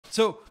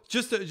So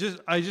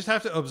I just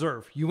have to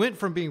observe. You went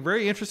from being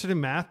very interested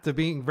in math to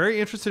being very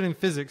interested in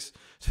physics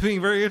to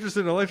being very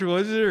interested in electrical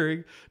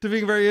engineering to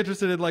being very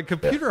interested in like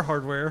computer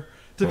hardware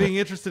to being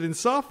interested in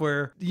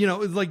software. You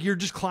know, it's like you're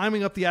just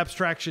climbing up the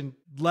abstraction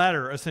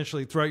ladder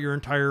essentially throughout your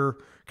entire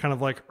kind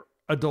of like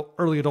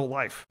early adult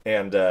life.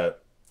 And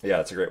yeah,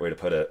 it's a great way to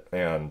put it.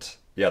 And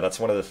yeah, that's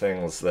one of the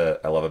things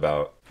that I love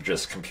about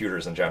just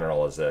computers in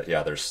general is that,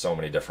 yeah, there's so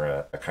many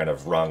different kind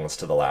of rungs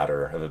to the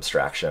ladder of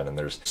abstraction, and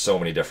there's so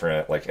many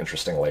different like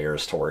interesting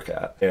layers to work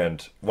at.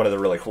 And one of the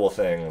really cool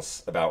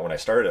things about when I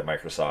started at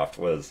Microsoft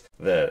was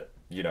that,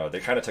 you know, they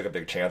kind of took a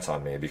big chance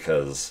on me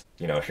because,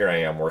 you know, here I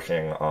am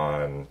working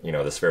on, you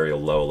know, this very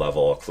low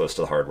level, close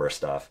to the hardware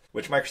stuff,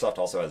 which Microsoft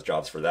also has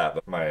jobs for that.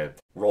 But my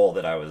role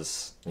that I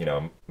was, you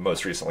know,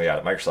 most recently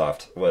at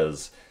Microsoft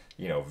was,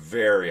 you know,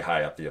 very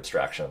high up the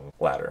abstraction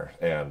ladder.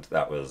 And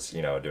that was,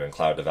 you know, doing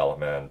cloud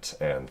development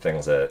and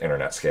things at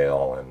internet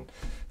scale and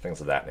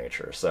things of that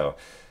nature. So,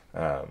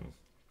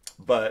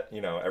 but, you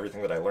know,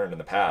 everything that I learned in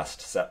the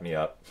past set me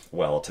up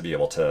well to be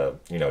able to,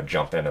 you know,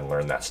 jump in and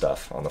learn that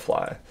stuff on the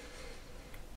fly.